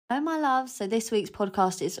Hello, my love. So this week's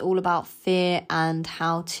podcast is all about fear and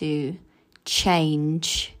how to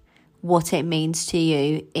change what it means to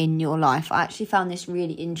you in your life. I actually found this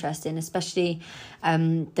really interesting, especially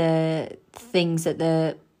the things that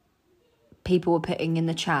the people were putting in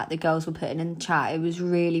the chat, the girls were putting in the chat. It was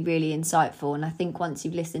really, really insightful. And I think once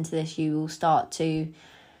you've listened to this, you will start to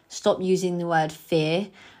stop using the word fear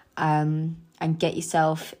and get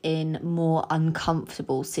yourself in more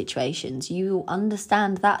uncomfortable situations. You will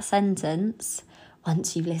understand that sentence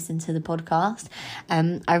once you've listened to the podcast.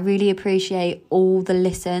 I really appreciate all the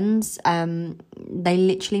listens. They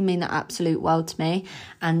literally mean the absolute world to me.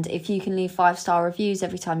 And if you can leave 5-star reviews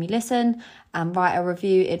every time you listen and write a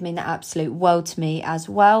review, it'd mean the absolute world to me as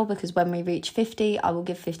well, because when we reach 50, I will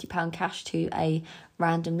give £50 cash to a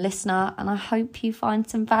random listener, and I hope you find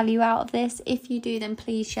some value out of this. If you do, then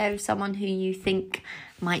please share with someone who you think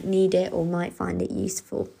might need it or might find it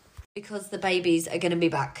useful. Because the babies are going to be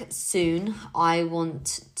back soon, I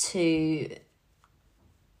want to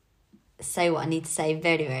say what I need to say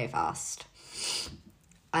very, very fast.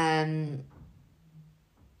 Hayley,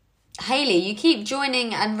 you keep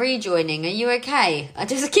joining and rejoining. Are you okay? I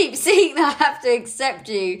just keep seeing that I have to accept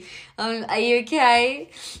you. Are you okay?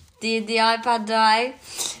 Did the iPad die?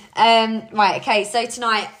 Right, okay, so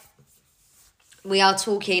tonight we are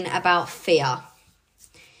talking about fear.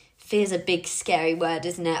 Fear's a big, scary word,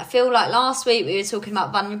 isn't it? I feel like last week we were talking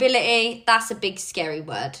about vulnerability. That's a big, scary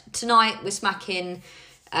word. Tonight we're smacking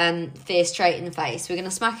fear straight in the face. We're going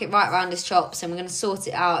to smack it right around his chops and we're going to sort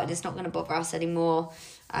it out, and it's not going to bother us anymore.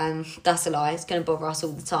 That's a lie. It's going to bother us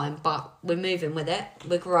all the time, but we're moving with it.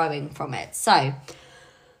 We're growing from it. So,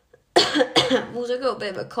 I've also got a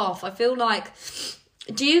bit of a cough. I feel like,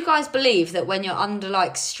 do you guys believe that when you're under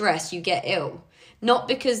like stress, you get ill? Not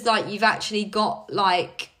because like you've actually got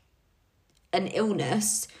like an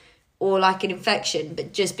illness or like an infection,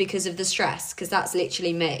 but just because of the stress, because that's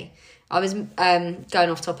literally me. I was going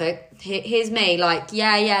off topic. Here's me like,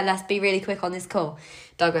 yeah, let's be really quick on this call.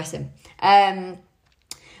 Digressing. I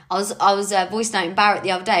was voice noting Barrett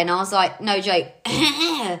the other day, and I was like, no joke.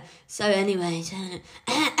 So anyway,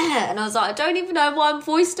 and I was like, I don't even know why I'm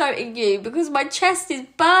voice noting you, because my chest is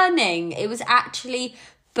burning. It was actually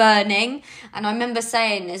burning. And I remember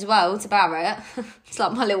saying as well to Barrett, it's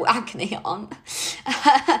like my little agony aunt.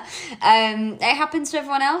 It happens to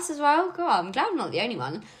everyone else as well. God, I'm glad I'm not the only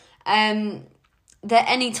one. That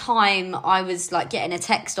any time I was like getting a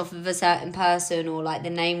text off of a certain person, or like the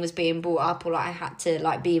name was being brought up, or like I had to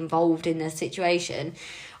like be involved in the situation,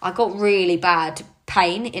 I got really bad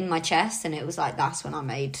pain in my chest, and it was like that's when I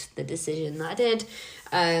made the decision that I did.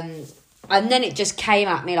 And then it just came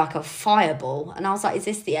at me like a fireball, and I was like, is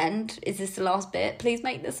this the end? Is this the last bit? Please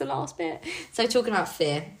make this the last bit. So talking about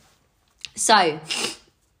fear. So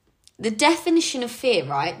the definition of fear,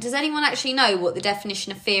 right? Does anyone actually know what the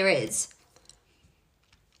definition of fear is?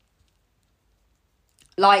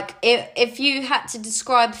 Like, if you had to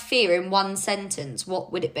describe fear in one sentence,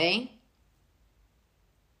 what would it be?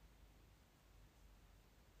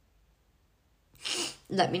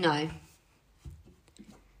 Let me know.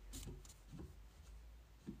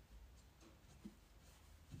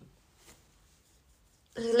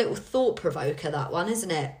 It's a little thought provoker, that one,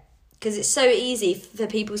 isn't it? Because it's so easy for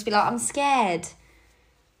people to be like, I'm scared.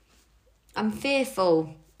 I'm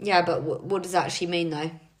fearful. Yeah, but what does that actually mean,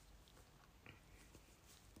 though?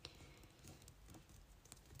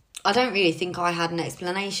 I don't really think I had an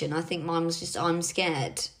explanation. I think mine was just, I'm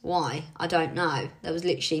scared. Why? I don't know. That was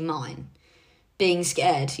literally mine. Being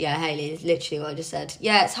scared. Yeah, Hayley, is literally what I just said.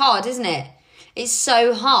 Yeah, it's hard, isn't it? It's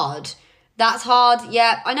so hard. That's hard.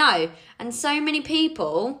 Yeah, I know. And so many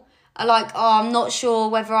people are like, oh, I'm not sure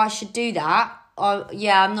whether I should do that. Oh,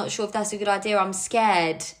 yeah, I'm not sure if that's a good idea. I'm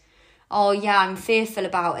scared. Oh, yeah, I'm fearful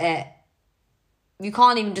about it. You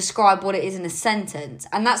can't even describe what it is in a sentence.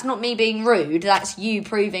 And that's not me being rude. That's you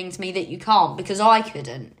proving to me that you can't, because I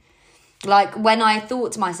couldn't. Like, when I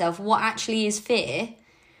thought to myself, what actually is fear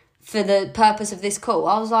for the purpose of this call?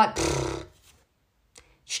 I was like,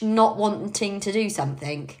 not wanting to do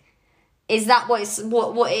something. Is that what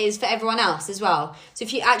it is for everyone else as well? So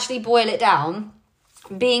if you actually boil it down,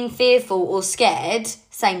 being fearful or scared,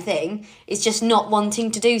 same thing, is just not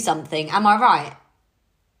wanting to do something. Am I right?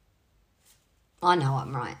 I know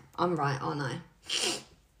I'm right. I'm right, aren't I?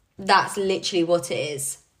 That's literally what it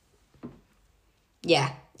is.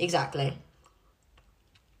 Yeah, exactly.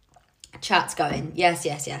 Chat's going. Yes.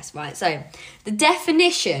 Right, so the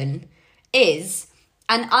definition is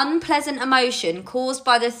an unpleasant emotion caused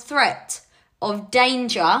by the threat of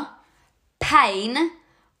danger, pain,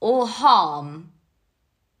 or harm.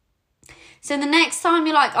 So the next time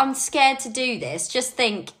you're like, I'm scared to do this, just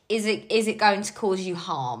think, is it going to cause you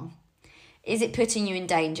harm? Is it putting you in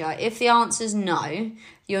danger? If the answer's no,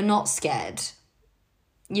 you're not scared.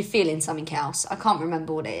 You're feeling something else. I can't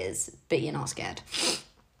remember what it is, but you're not scared.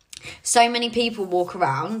 So many people walk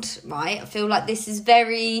around, right? I feel like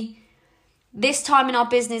this time in our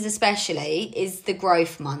business especially is the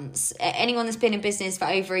growth months. Anyone that's been in business for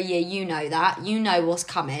over a year, you know that. You know what's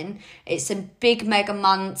coming. It's some big mega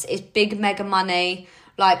months. It's big mega money.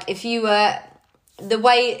 Like if you were...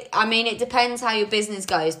 it depends how your business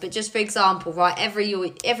goes, but just for example, right, every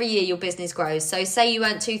year your business grows. So say you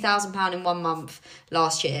earned £2,000 in 1 month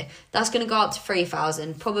last year, that's going to go up to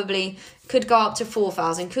 3,000, probably could go up to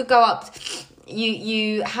 4,000, could go up,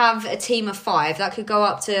 you have a team of 5, that could go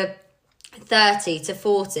up to 30 to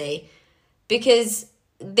 40, because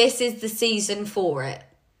this is the season for it.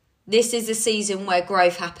 This is a season where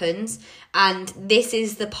growth happens, and this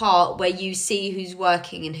is the part where you see who's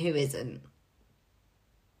working and who isn't.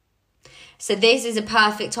 So this is a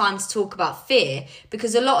perfect time to talk about fear,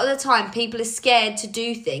 because a lot of the time people are scared to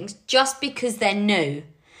do things just because they're new.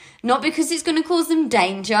 Not because it's going to cause them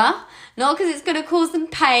danger, not because it's going to cause them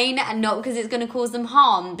pain, and not because it's going to cause them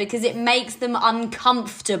harm, because it makes them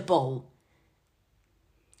uncomfortable.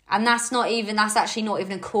 And that's actually not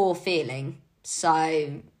even a core feeling.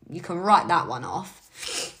 So you can write that one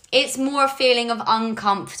off. It's more a feeling of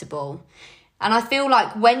uncomfortable. And I feel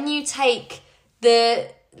like when you take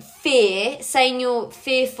the fear, saying you're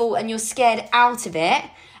fearful and you're scared out of it,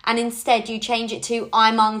 and instead you change it to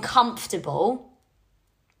I'm uncomfortable,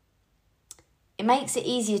 it makes it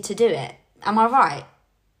easier to do it. Am I right?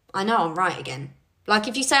 I know I'm right again. Like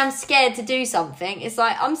if you say I'm scared to do something, it's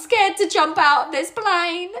like I'm scared to jump out of this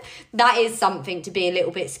plane. That is something to be a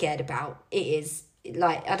little bit scared about. It is.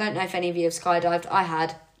 Like, I don't know if any of you have skydived. I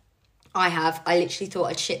have. I literally thought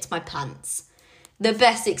I'd shit my pants. The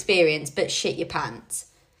best experience, but shit your pants.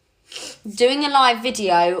 Doing a live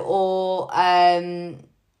video or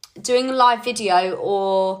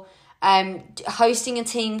hosting a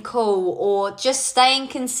team call, or just staying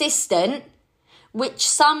consistent, which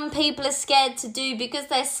some people are scared to do because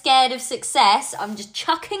they're scared of success. I'm just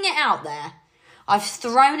chucking it out there. I've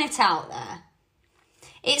thrown it out there.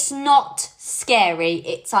 It's not scary,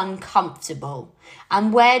 it's uncomfortable.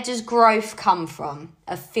 And where does growth come from?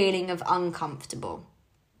 A feeling of uncomfortable.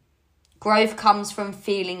 Growth comes from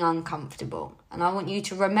feeling uncomfortable. And I want you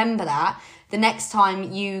to remember that the next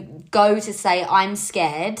time you go to say, I'm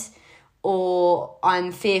scared or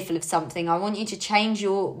I'm fearful of something. I want you to change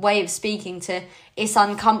your way of speaking to, it's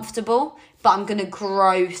uncomfortable, but I'm going to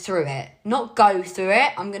grow through it. Not go through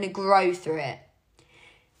it, I'm going to grow through it.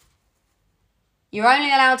 You're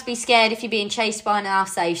only allowed to be scared if you're being chased by an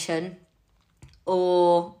Alsatian,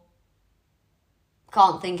 or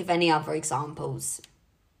can't think of any other examples.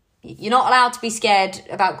 You're not allowed to be scared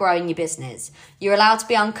about growing your business. You're allowed to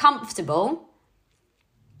be uncomfortable,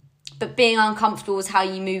 but being uncomfortable is how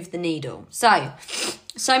you move the needle. So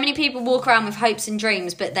many people walk around with hopes and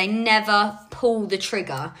dreams, but they never pull the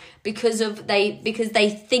trigger because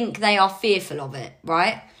they think they are fearful of it,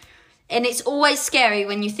 right? And it's always scary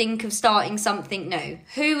when you think of starting something new.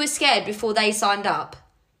 Who was scared before they signed up?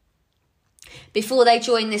 Before they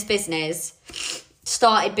joined this business,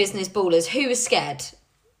 started Business Ballers, who was scared?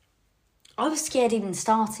 I was scared even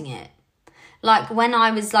starting it. Like when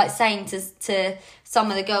I was like saying to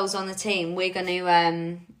some of the girls on the team, we're going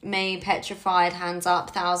to, me, petrified, hands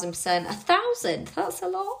up, 1,000%. 1,000, that's a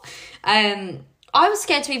lot. I was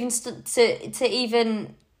scared to even to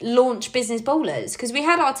even launch Business Ballers, because we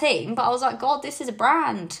had our team, but I was like, God, this is a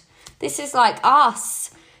brand. This is like us.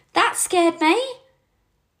 That scared me.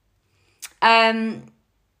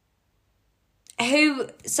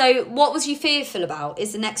 So what was you fearful about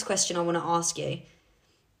is the next question I want to ask you.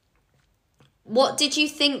 What did you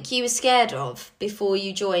think you were scared of before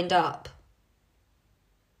you joined up?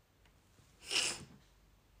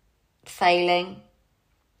 Failing.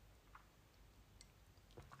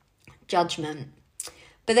 Judgment.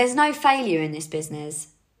 But there's no failure in this business.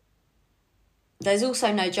 There's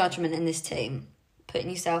also no judgment in this team.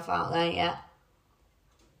 Putting yourself out there, yeah.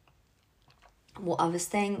 What others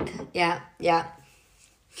think, yeah.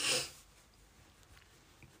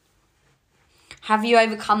 Have you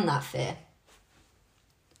overcome that fear?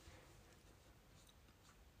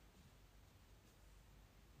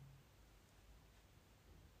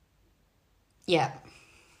 Yeah.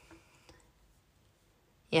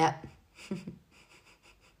 Yeah.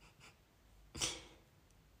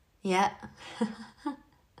 Yeah.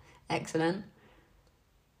 Excellent.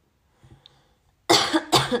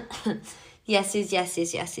 Yeses.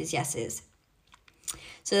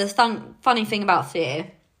 So the funny thing about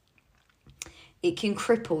fear, it can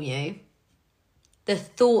cripple you. The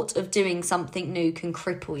thought of doing something new can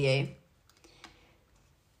cripple you.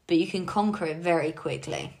 But you can conquer it very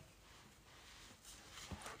quickly.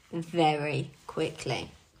 Very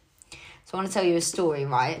quickly. So I want to tell you a story,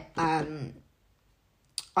 right?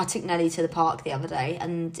 I took Nelly to the park the other day,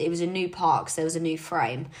 and it was a new park, so there was a new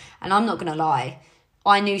frame. And I'm not going to lie,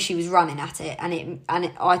 I knew she was running at it, and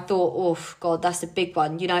I thought, oh God, that's a big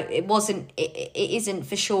one. You know, it isn't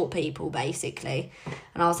for short people, basically.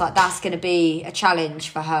 And I was like, that's going to be a challenge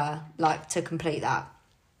for her, like, to complete that.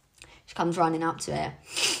 She comes running up to it.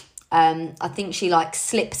 I think she, like,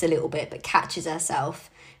 slips a little bit, but catches herself.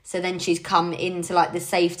 So then she's come into, like, the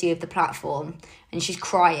safety of the platform, and she's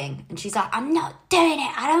crying. And she's like, I'm not doing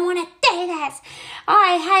it. I don't want to do this.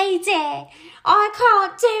 I hate it. I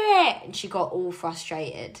can't do it. And she got all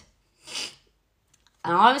frustrated.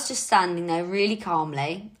 And I was just standing there really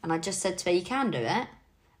calmly. And I just said to her, you can do it.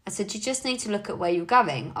 I said, you just need to look at where you're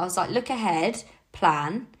going. I was like, look ahead,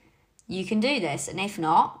 plan. You can do this. And if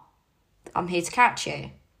not, I'm here to catch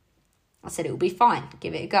you. I said, it will be fine.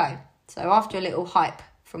 Give it a go. So after a little hype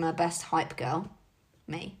from her best hype girl,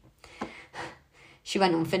 me, she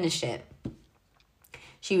went and finished it.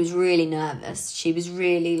 She was really nervous. She was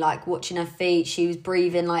really, like, watching her feet. She was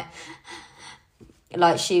breathing like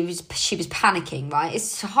she was panicking, right?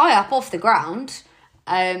 It's high up off the ground.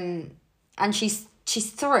 And she's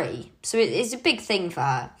 3. So it's a big thing for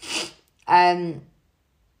her.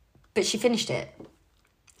 But she finished it.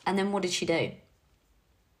 And then what did she do?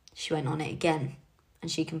 She went on it again.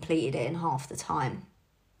 And she completed it in half the time.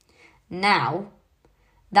 Now,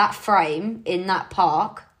 that frame in that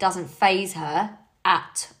park doesn't faze her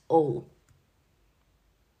at all.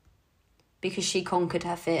 Because she conquered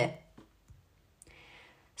her fear.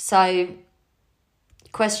 So, the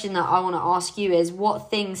question that I want to ask you is, what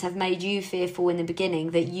things have made you fearful in the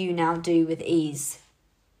beginning that you now do with ease?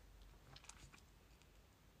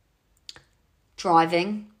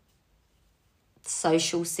 Driving,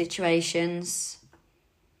 social situations,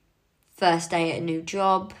 first day at a new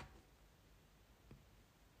job,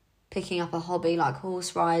 picking up a hobby like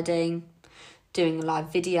horse riding, doing a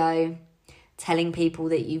live video, telling people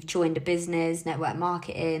that you've joined a business, network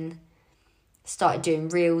marketing, started doing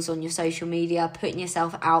reels on your social media, putting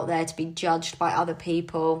yourself out there to be judged by other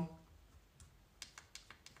people.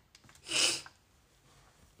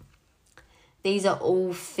 These are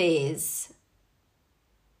all fears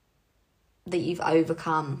that you've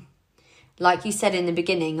overcome. Like you said in the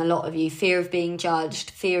beginning, a lot of you, fear of being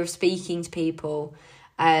judged, fear of speaking to people.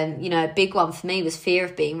 You know, a big one for me was fear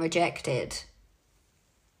of being rejected.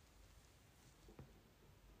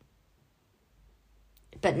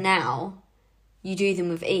 But now, you do them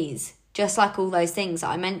with ease. Just like all those things that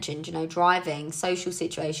I mentioned, you know, driving, social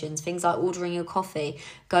situations, things like ordering your coffee,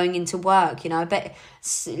 going into work, you know. But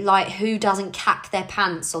like, who doesn't cack their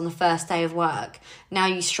pants on the first day of work? Now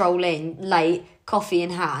you stroll in late, coffee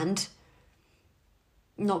in hand,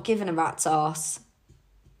 not giving a rat's ass.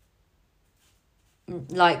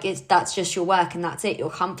 Like, that's just your work and that's it. You're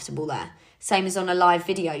comfortable there. Same as on a live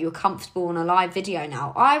video. You're comfortable on a live video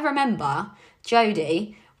now. I remember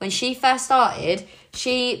Jodie, when she first started,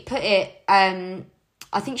 she put it, I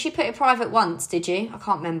think she put it private once, did you? I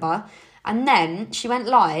can't remember. And then she went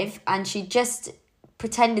live and she just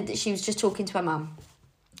pretended that she was just talking to her mum.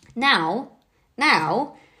 Now,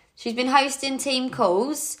 she's been hosting team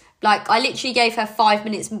calls. Like, I literally gave her 5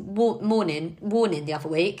 minutes warning the other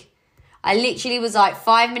week. I literally was like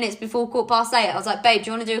 5 minutes before 8:15. I was like, babe,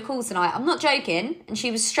 do you want to do a call tonight? I'm not joking. And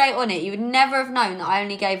she was straight on it. You would never have known that I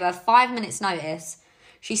only gave her 5 minutes notice.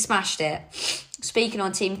 She smashed it. Speaking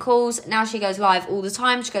on team calls. Now she goes live all the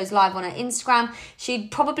time. She goes live on her Instagram. She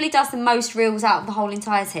probably does the most reels out of the whole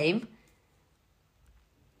entire team.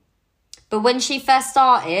 But when she first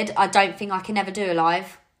started, I don't think I can ever do a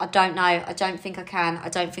live. I don't know. I don't think I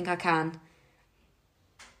can.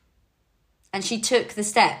 And she took the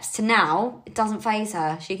steps to now, it doesn't faze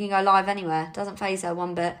her. She can go live anywhere. Doesn't faze her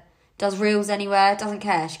one bit. Does reels anywhere. Doesn't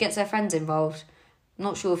care. She gets her friends involved. I'm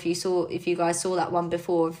not sure if you guys saw that one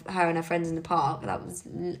before of her and her friends in the park.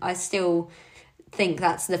 I still think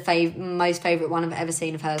that's the most favourite one I've ever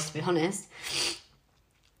seen of hers, to be honest.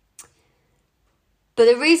 But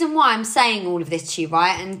the reason why I'm saying all of this to you,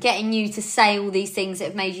 right, and getting you to say all these things that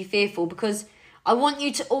have made you fearful, because I want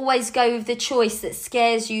you to always go with the choice that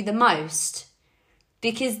scares you the most,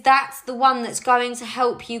 because that's the one that's going to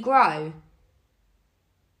help you grow.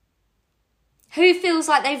 Who feels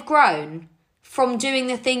like they've grown from doing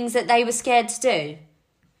the things that they were scared to do?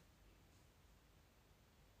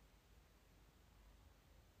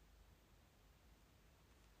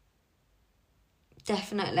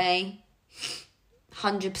 Definitely.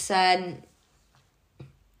 100%.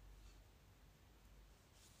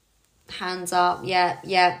 Hands up.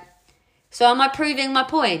 Yeah. So am I proving my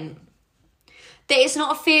point? That it's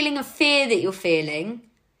not a feeling of fear that you're feeling.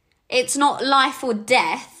 It's not life or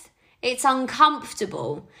death. It's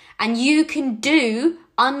uncomfortable. And you can do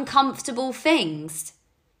uncomfortable things.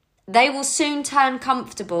 They will soon turn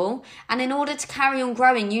comfortable. And in order to carry on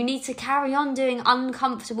growing, you need to carry on doing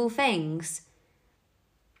uncomfortable things.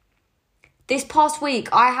 This past week,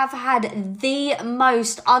 I have had the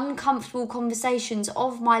most uncomfortable conversations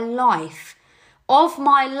of my life.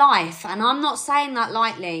 And I'm not saying that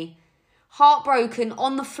lightly. Heartbroken,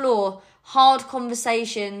 on the floor, hard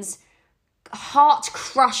conversations,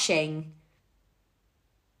 heart-crushing.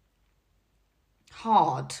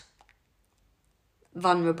 Hard,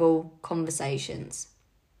 vulnerable conversations.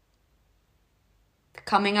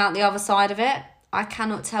 Coming out the other side of it, I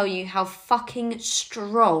cannot tell you how fucking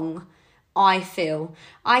strong I feel.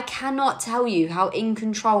 I cannot tell you how in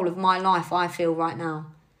control of my life I feel right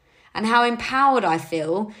now. And how empowered I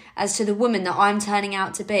feel as to the woman that I'm turning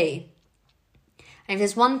out to be. And if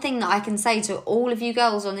there's one thing that I can say to all of you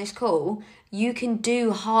girls on this call, you can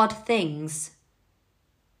do hard things.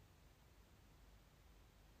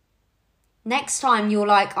 Next time you're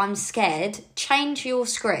like, I'm scared, change your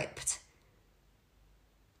script.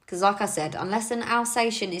 Because like I said, unless an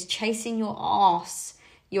Alsatian is chasing your ass,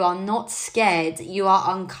 you are not scared, you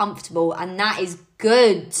are uncomfortable, and that is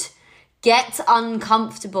good. Get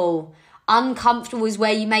uncomfortable. Uncomfortable is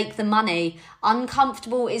where you make the money.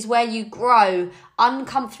 Uncomfortable is where you grow.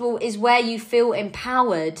 Uncomfortable is where you feel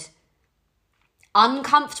empowered.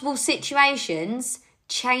 Uncomfortable situations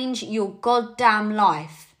change your goddamn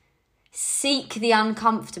life. Seek the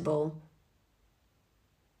uncomfortable.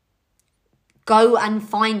 Go and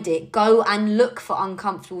find it. Go and look for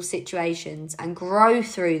uncomfortable situations and grow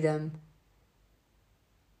through them.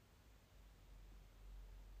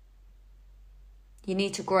 You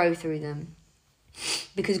need to grow through them.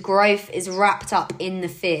 Because growth is wrapped up in the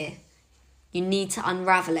fear. You need to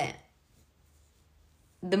unravel it.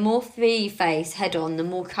 The more fear you face head on, the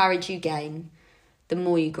more courage you gain, the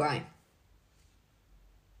more you grow.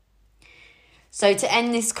 So to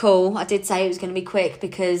end this call, I did say it was going to be quick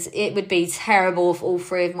because it would be terrible if all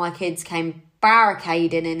three of my kids came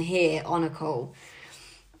barricading in here on a call.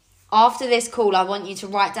 After this call, I want you to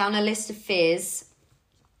write down a list of fears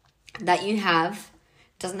that you have.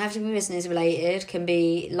 Doesn't have to be business related, can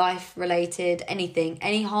be life related, anything.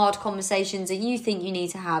 Any hard conversations that you think you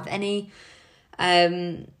need to have. Any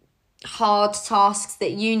hard tasks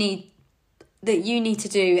that you need to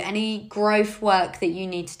do, any growth work that you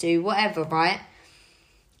need to do, whatever, right?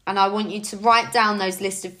 And I want you to write down those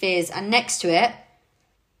list of fears, and next to it,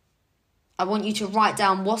 I want you to write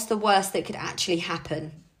down what's the worst that could actually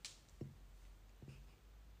happen.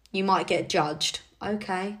 You might get judged.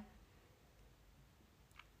 Okay.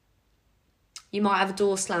 You might have a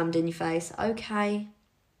door slammed in your face. Okay.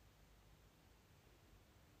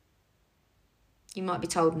 You might be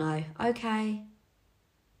told no. Okay.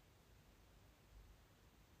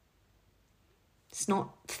 It's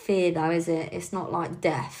not fear though, is it? It's not like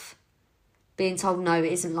death. Being told no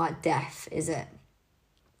isn't like death, is it?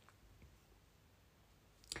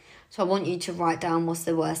 So I want you to write down what's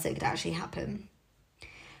the worst that could actually happen.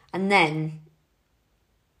 And then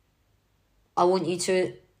I want you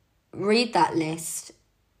to read that list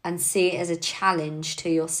and see it as a challenge to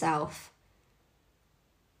yourself.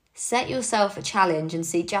 Set yourself a challenge and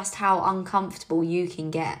see just how uncomfortable you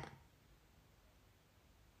can get.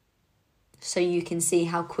 So you can see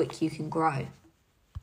how quick you can grow.